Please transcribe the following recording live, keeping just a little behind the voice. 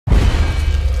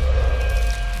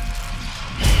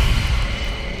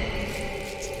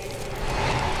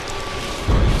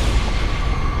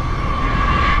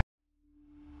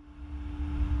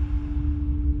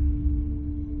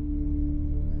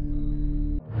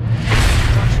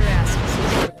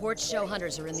Reports show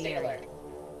hunters are in the area.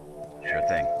 Sure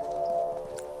thing.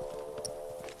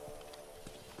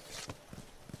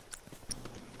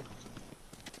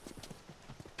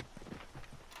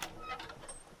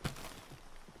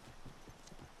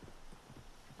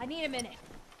 I need a minute.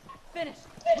 Finish.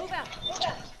 Move out. Move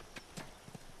out.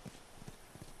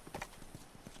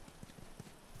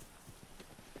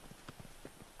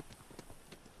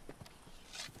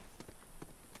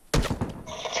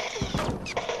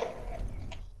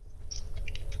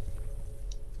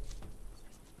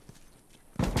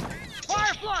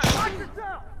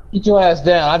 Get your ass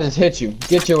down. I just hit you.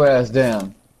 Get your ass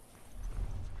down.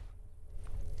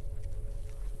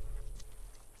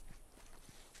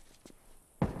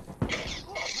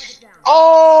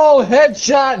 Oh,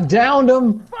 headshot, downed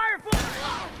him.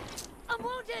 I'm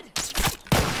wounded.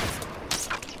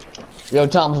 Yo,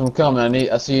 Thomas, I'm coming.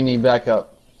 I see you need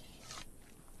backup.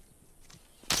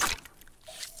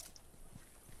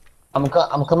 I'm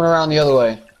coming around the other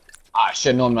way. Ah,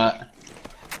 shit, no, I'm not.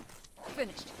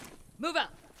 Finished. Move out.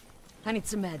 I need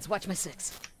some meds. Watch my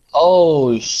 6.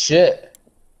 Oh, shit.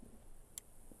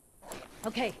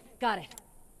 Okay, got it.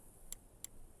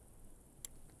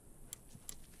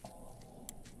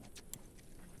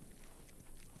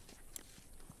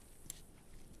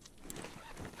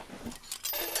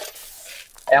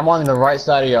 Hey, I'm on the right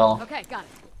side of y'all. Okay, got it.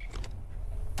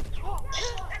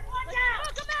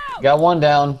 Got one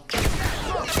down.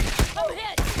 I'm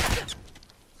hit.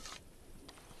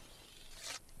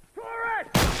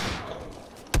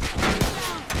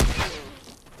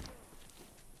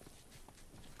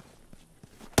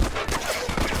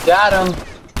 Got him.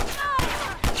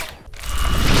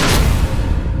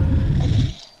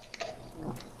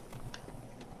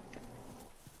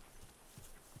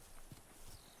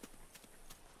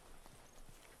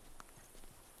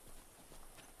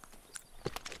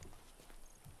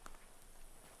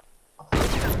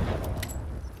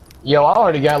 Yo, I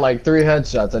already got like 3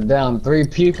 headshots. I downed 3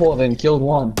 people and then killed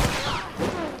 1.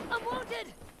 I'm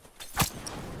wounded.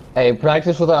 Hey,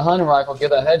 practice with a hunting rifle.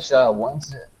 Get a headshot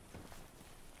once.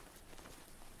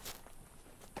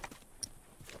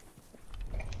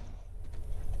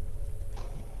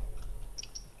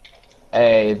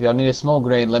 Hey, if y'all need a smoke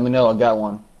grenade, let me know. I got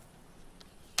one.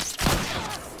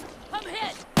 I'm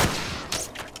hit.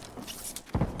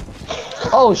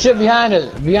 Oh shit! Behind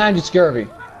us! Behind you, Scurvy.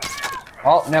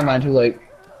 Oh, never mind. Too late.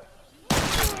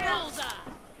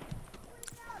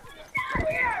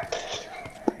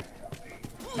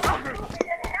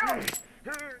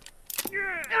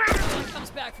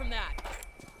 Comes back from that.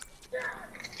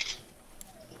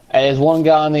 Hey, there's one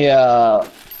guy on the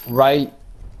right.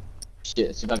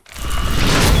 Shit. See if I can...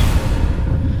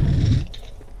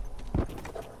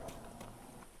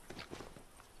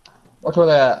 Watch where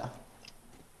they're at.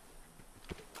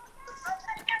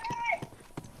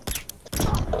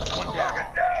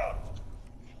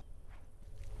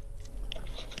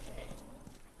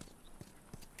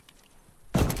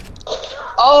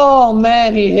 Oh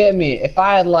man, he hit me. If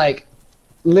I had like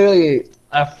literally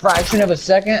a fraction of a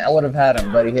second, I would have had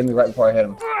him, but he hit me right before I hit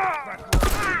him.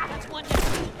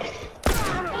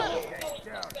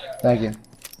 Thank you.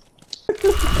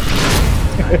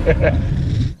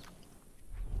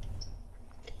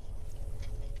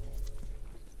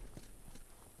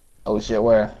 Oh shit,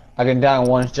 where? I can down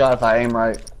 1 shot if I aim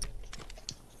right.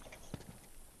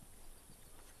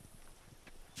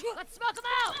 Let's smoke him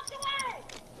out.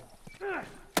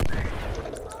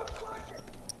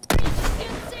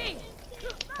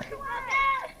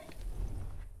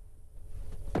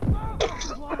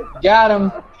 Got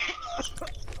him.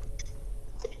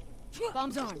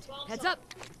 Bombs armed. Heads up.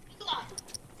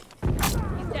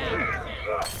 He's down.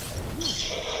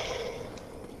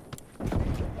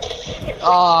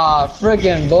 Ah,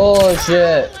 freaking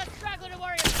bullshit.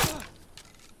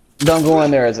 Don't go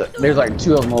in there. There's like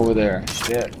 2 of them over there.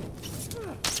 Shit.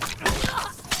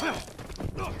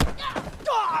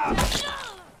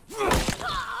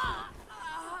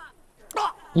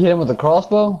 You hit him with a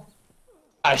crossbow?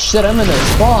 Ah shit, I'm in their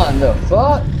spawn. The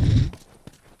fuck?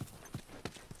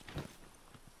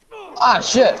 Ah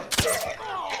shit.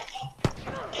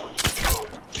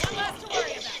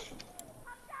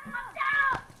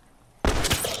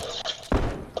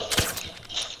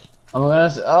 I'm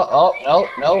gonna. Oh,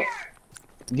 no.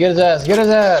 Get his ass. Get his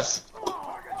ass.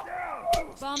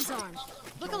 Bombs armed.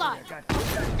 Look alive.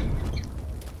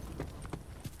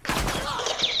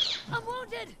 I'm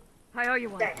wounded. I owe you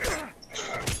one. Okay,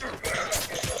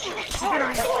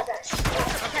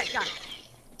 got it.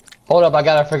 Hold up, I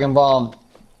got a freaking bomb.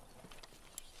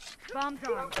 Bombs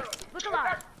armed. Look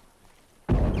alive.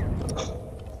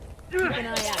 Keep an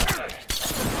eye out.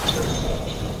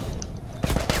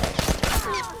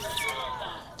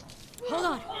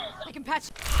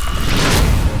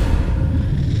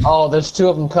 Oh, there's two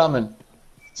of them coming.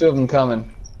 Two of them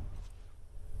coming.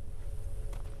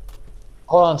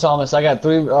 Hold on, Thomas. I got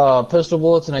 3 pistol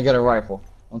bullets and I got a rifle.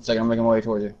 1 second, I'm making my way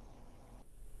towards you.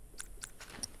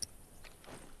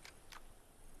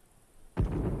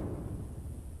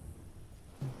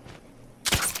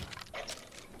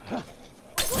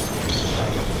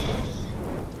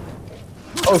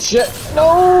 Oh shit!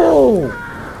 No!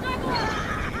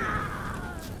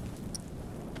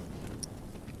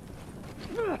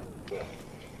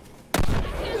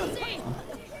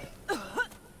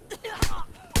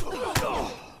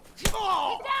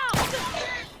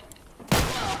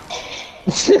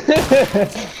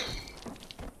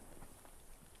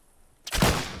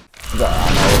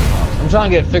 I'm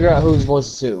trying to figure out whose voice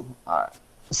is who. Alright.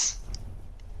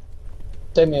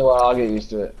 Take me a while, I'll get used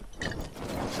to it.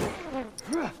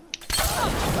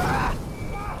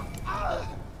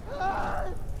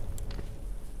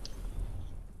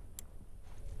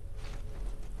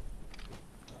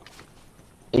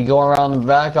 You go around the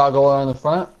back, I'll go around the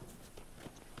front.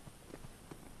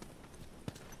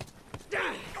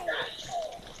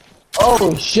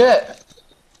 Oh shit!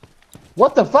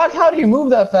 What the fuck? How do you move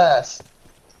that fast?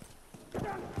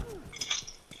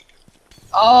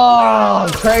 Oh,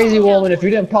 crazy woman! If you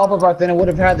didn't pop up right then, I would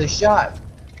have had the shot.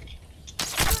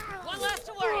 One less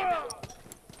to worry about.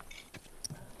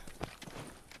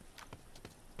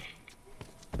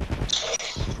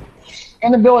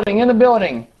 In the building, in the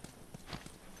building.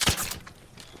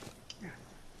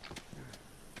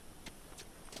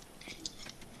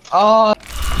 Oh.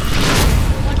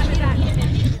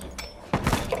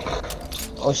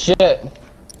 Oh shit.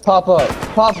 Pop up.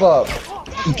 Pop up.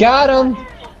 Got him.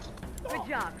 Good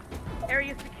job.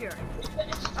 Area secure.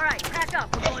 Alright, pack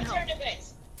up. We're going home.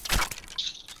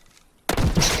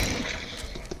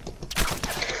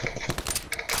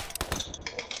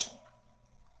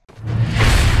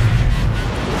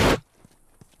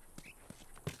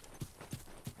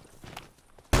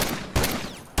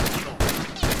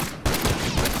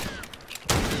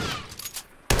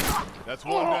 That's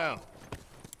one down.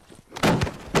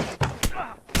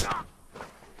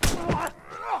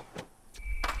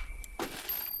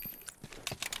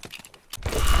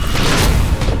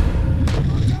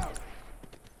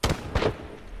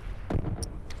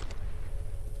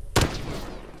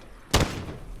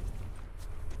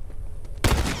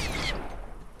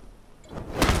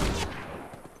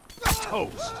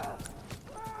 Toast.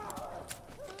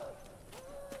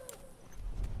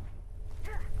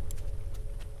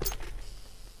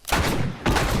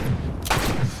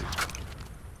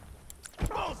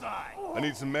 I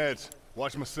need some meds.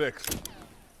 Watch my 6.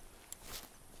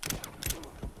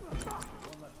 Bombs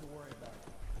on the floor.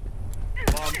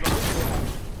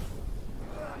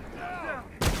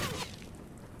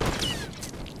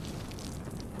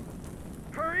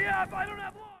 Hurry up! I don't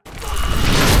have long.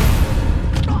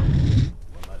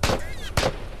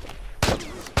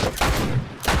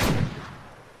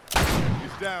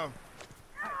 He's down.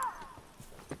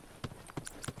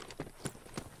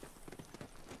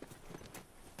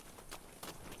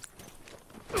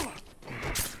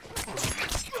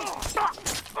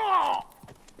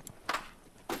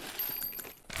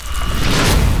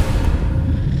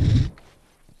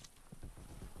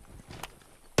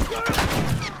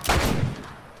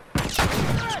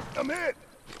 I'm hit.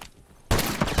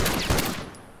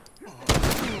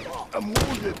 I'm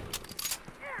wounded.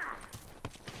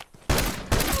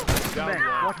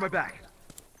 Down, watch my back.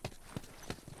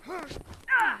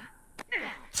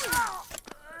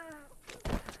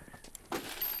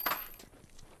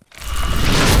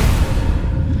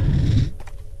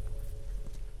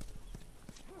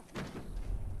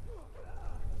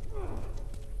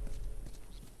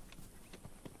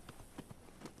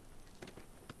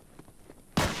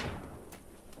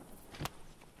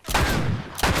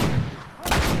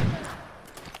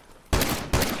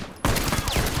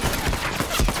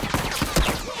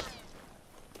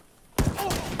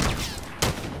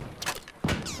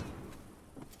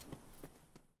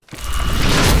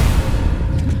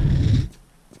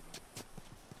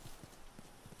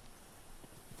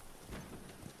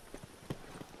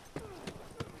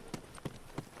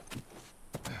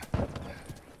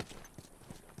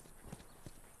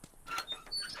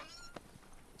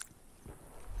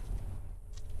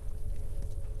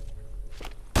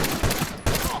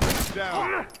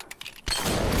 Down.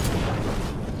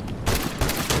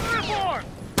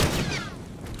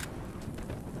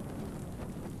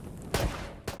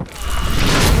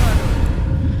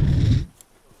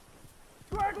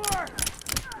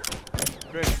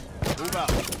 Finish. Move out.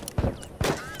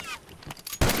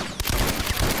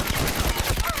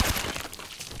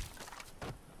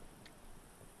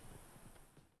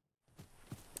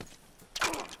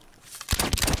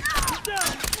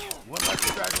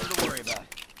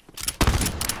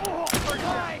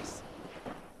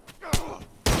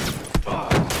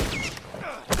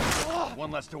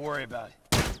 to worry about.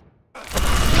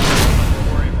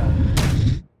 Worry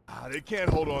about. They can't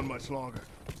hold on much longer.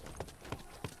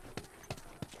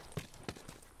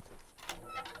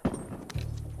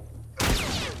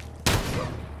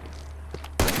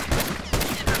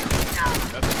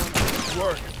 That's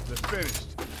work. They're finished.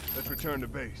 Let's return to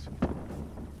base.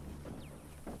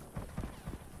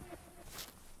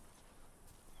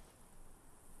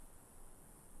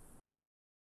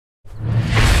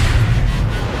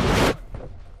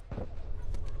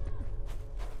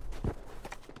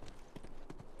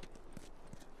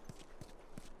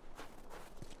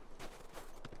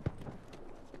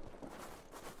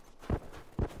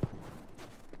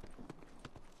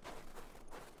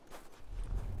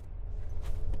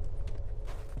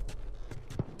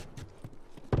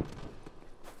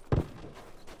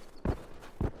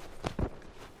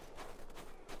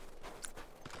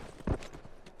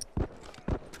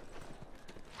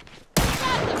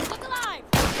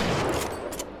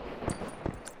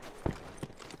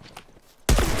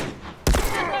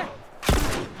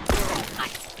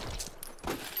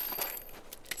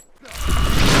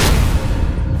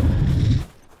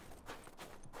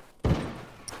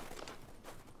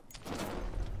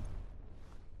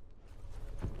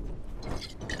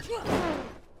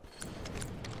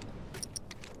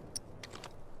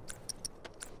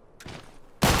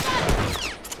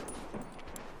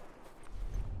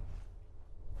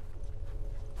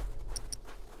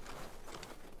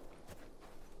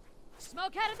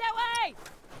 Smoke headed that way!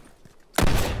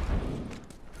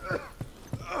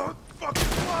 Oh, fucking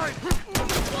fine!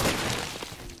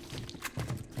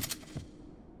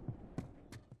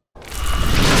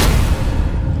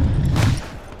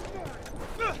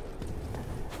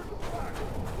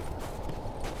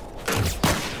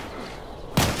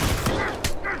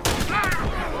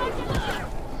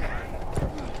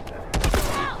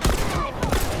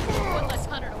 One less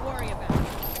hunter to worry about.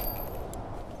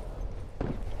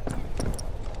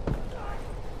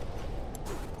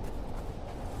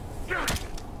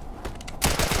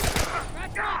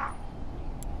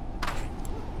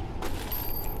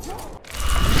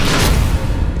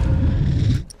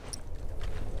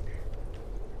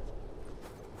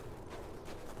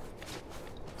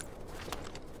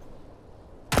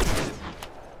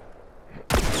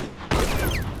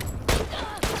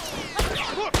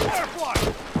 Look, firefly!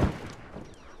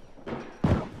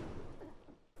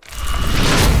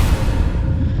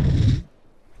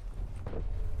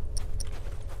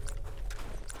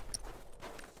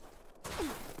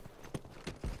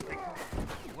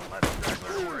 One less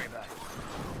straggler to worry about.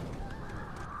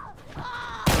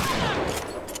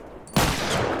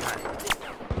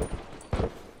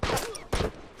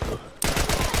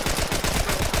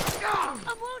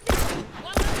 I'm wounded!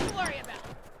 One less to worry about.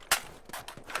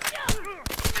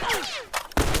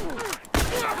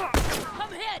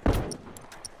 I'm hit!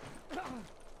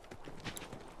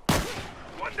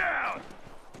 One down!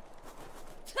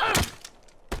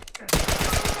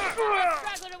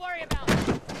 Straggler to worry about.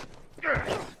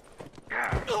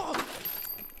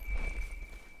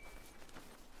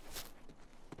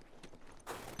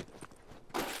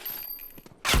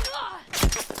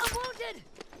 I'm wounded!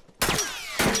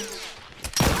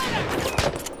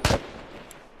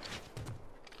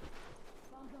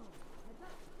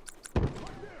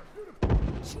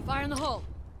 Fire in the hole.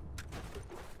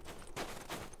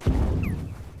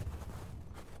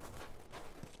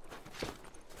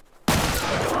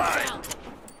 Down.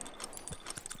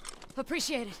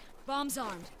 Appreciate it. Bombs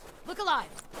armed. Look alive.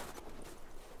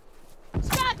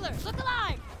 Straggler, look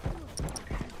alive!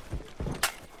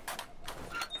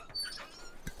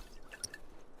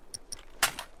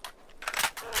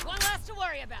 One less to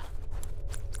worry about.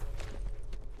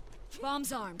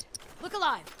 Bombs armed. Look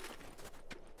alive.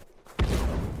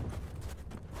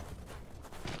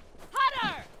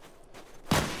 Hunter!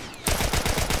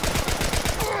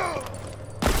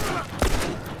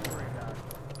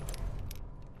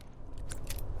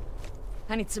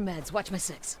 I need some meds. Watch my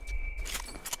six.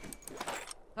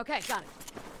 Okay, got it.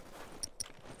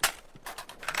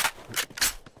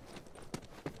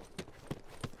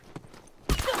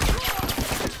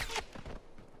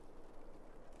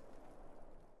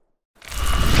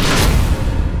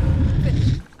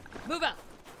 Finished. Move out.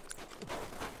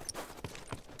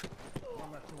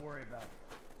 One less to worry about.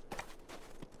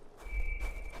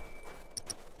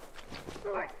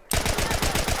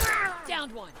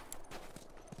 Downed one.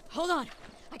 Hold on.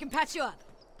 I can patch you up.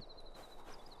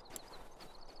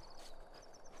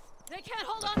 They can't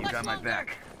hold on You much got my longer.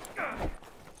 back.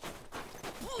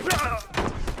 One less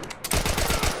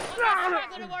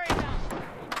straggler to worry about.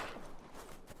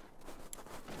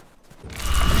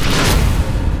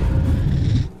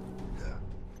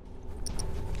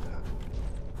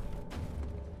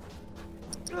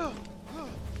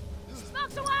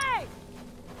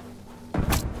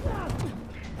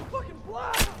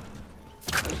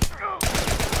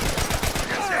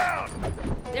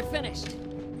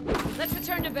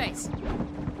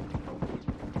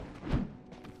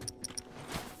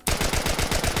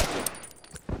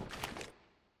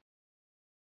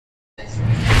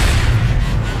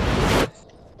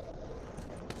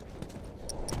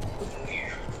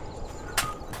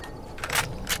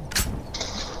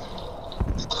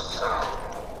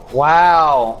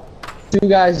 Wow. Two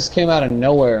guys just came out of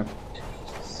nowhere.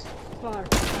 Fire.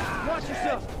 Watch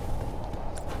yourself.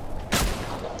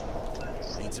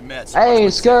 Need some meds. Hey,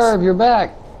 Scurv, you're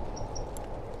back.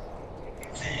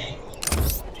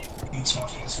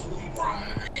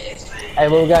 Hey,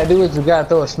 what we gotta do is we gotta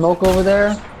throw a smoke over there,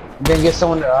 and then get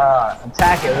someone to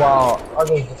attack it while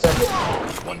others defend it.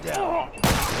 One down.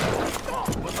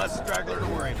 One less straggler to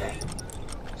worry about.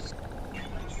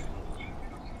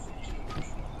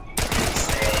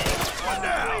 One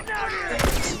down.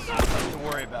 Nothing to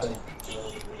worry about. I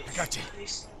got you.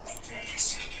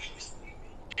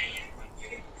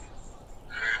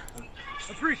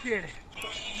 Appreciate it.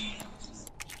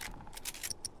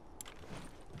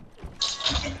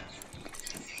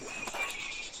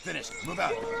 Finished. Move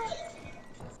out.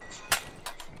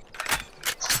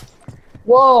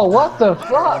 Whoa, what the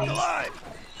fuck? Alive.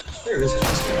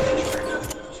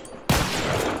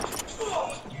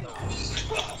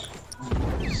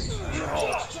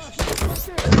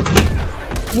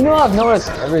 You know, I've noticed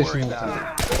every single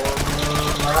time.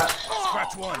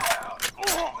 Scratch one.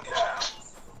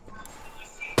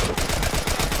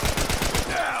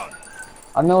 Down.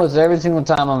 I've noticed every single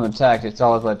time I'm attacked, it's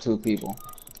always by two people.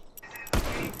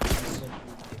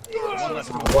 One less.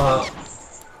 Wow.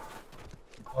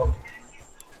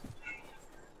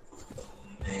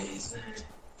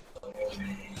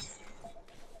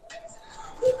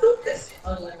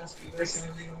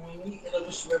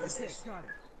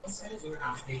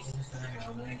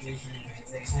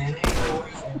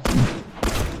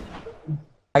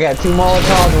 I got 2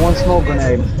 Molotovs and 1 smoke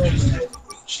grenade.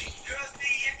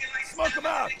 Smoke them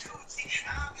out.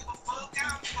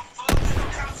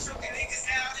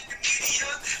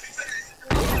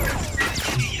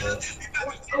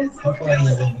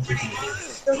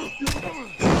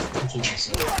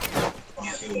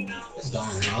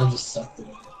 I'll just suck it.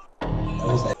 That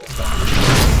was that.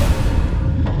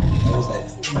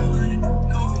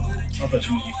 I thought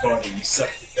you farted and you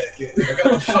sucked it back in. I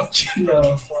got fuck you.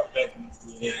 No, fart back in.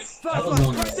 Yeah. That was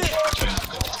on that.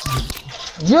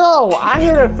 Yo, I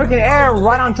hit a freaking air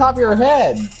right on top of your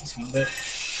head.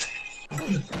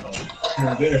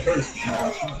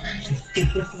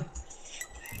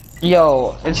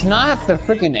 Yo, it's not the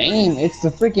freaking aim, it's the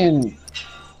freaking.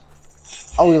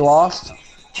 Oh, we lost?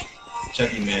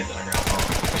 Check your meds, I got one.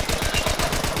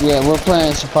 Yeah, we're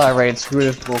playing supply raid. Screw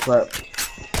this bullcrap.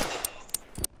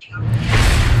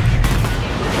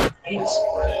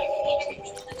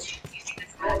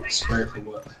 Spray for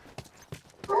what?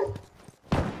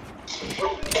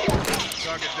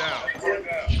 Target down.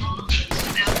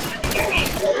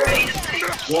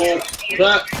 Whoa,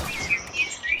 back.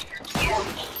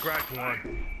 Crack one.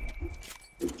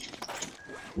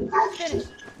 Finish.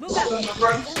 Move out.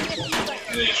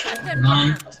 Only a few left.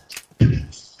 9.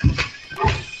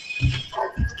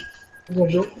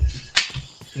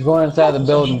 He's going inside the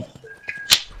building.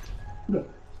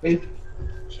 Hey.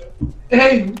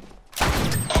 Down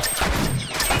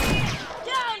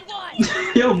one.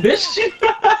 Yo, bitch.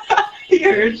 He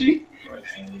heard you.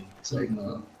 It's like,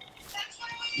 no.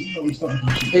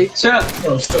 Hey, Chuck.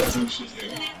 Oh, stuff some shit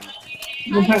here.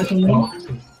 What kind of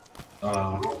something?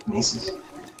 Macy's.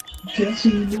 Can't see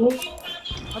you, boy.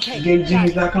 Okay.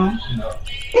 GameGenius.com? No.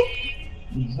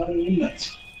 It's not even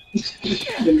nuts.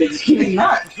 Them niggas skinny.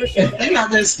 Not. They're not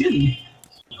that skinny.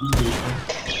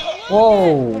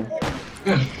 Whoa.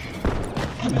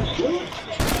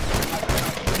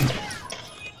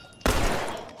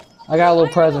 I got a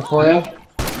little present for you.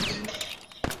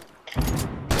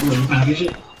 You find this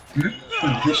shit?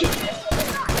 Find this shit?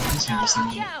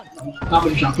 Down. I'm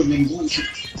gonna try to put niggas on shit.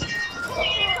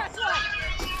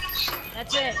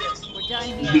 That's it. We're done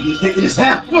We here. can take this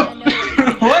out. What?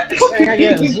 I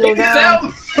get it. Slow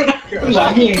down.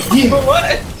 Like, yeah. What?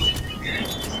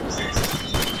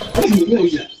 I didn't even know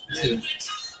yet.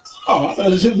 Oh, I thought it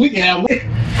was just we can have it.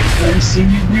 Let me see you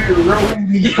here rolling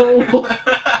me, yo.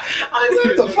 I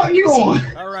what the fuck you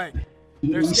on? All right. Let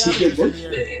There's me see scavengers that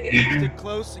in the area. Stick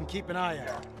close and keep an eye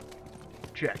out.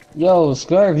 Check. Yo,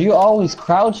 Scurv, you always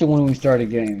crouching when we start a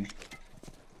game.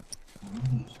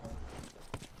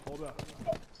 Hold up.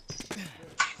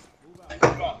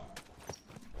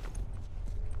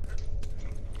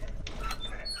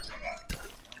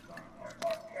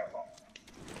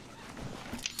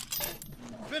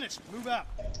 Finished. Move out.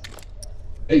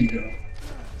 There you go.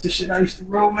 This shit I used to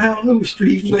roll down New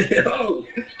Street with. Oh.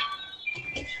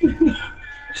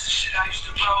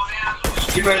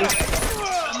 You ready?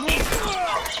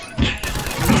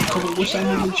 I wish I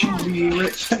knew what you be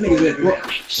rich. That nigga that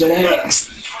rock. Shut ass.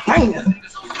 Damn.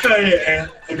 Yeah.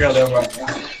 I got that right.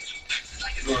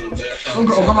 I'm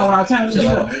going out of time as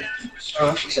well.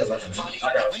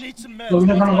 I need some meds. Well, we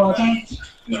never run all the time?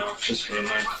 No, just for a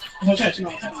night. No, check,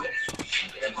 no.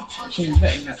 She's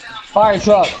betting that. Fire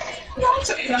truck.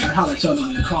 How to tell them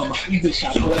in the car, but you bitch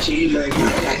shot that shit, you like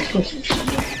Christmas shit,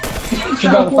 man.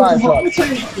 Check out the fire truck. Let me tell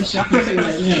you about this shit. I can tell you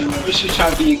that now, man. What she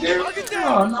trying to be a girl?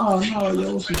 No,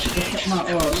 yo, some shit that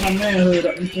fuck my manhood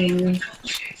up, you feel me?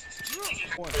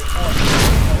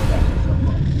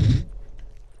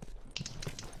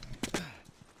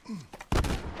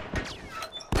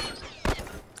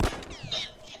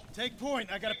 Take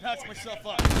point. I gotta patch myself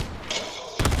up.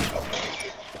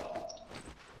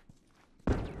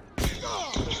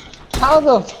 How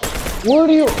the where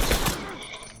do you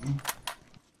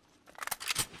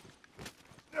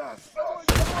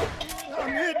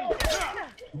I'm hidden.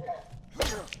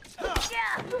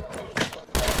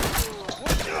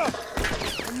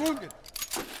 I'm wounded.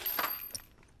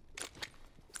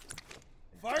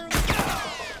 Fire in the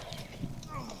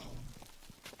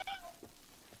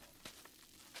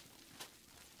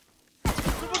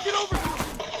get over here.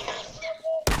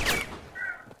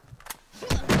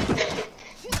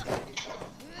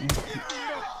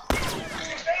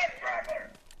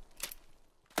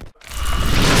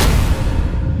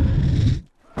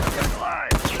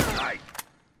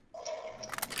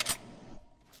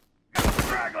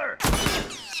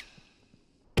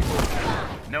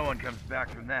 No one comes back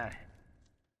from that.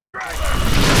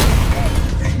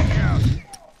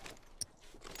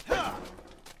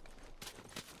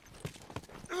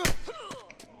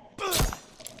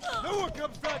 No one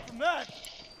comes back from that.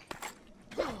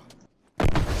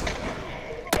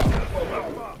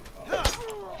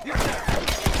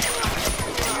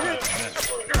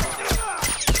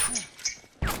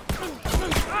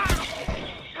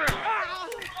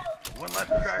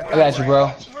 I got you, bro.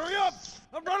 Hurry up!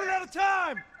 I'm running out of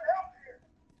time.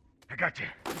 I got you.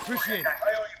 Appreciate it.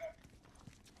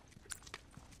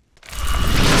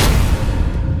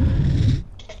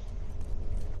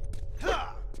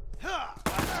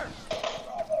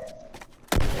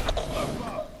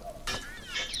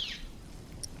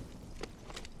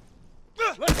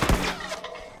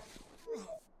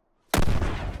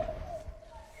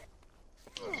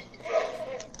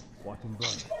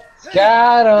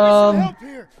 Got him. Help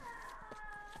here.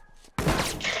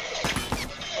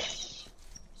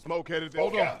 Smoke headed there.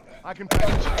 Hold on. I can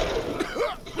package.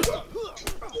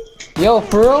 Yo,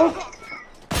 for real?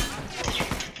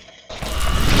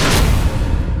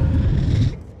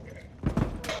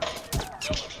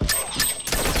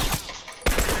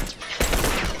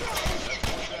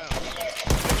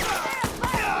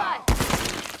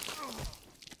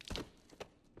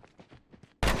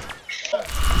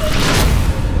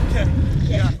 Okay.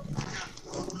 Yeah.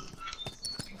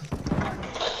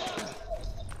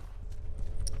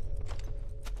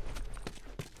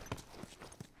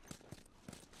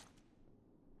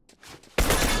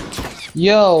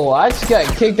 Yo, I just got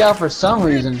kicked out for some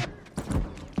reason.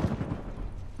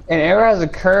 An error has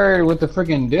occurred with the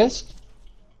freaking disc.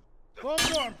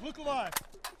 Close arms. Look alive.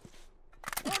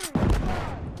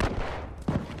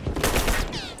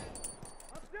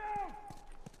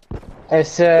 It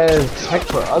says check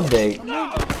for update.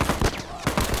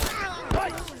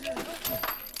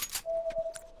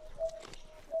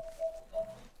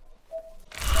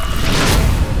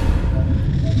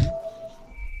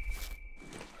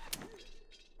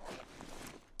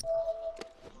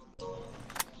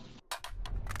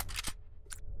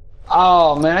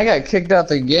 Oh man, I got kicked out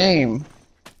the game.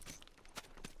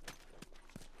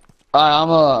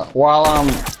 While I'm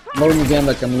loading the game,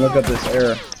 I can look up this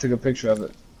error. Took a picture of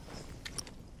it.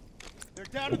 They're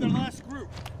down to their last group.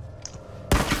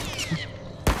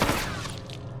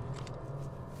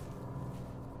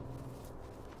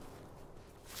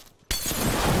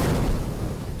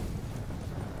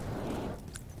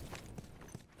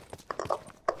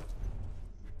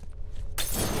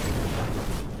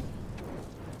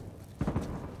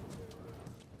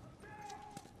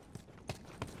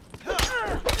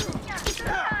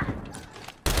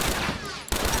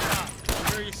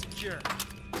 Area secure.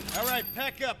 All right,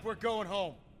 pack up. We're going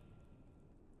home.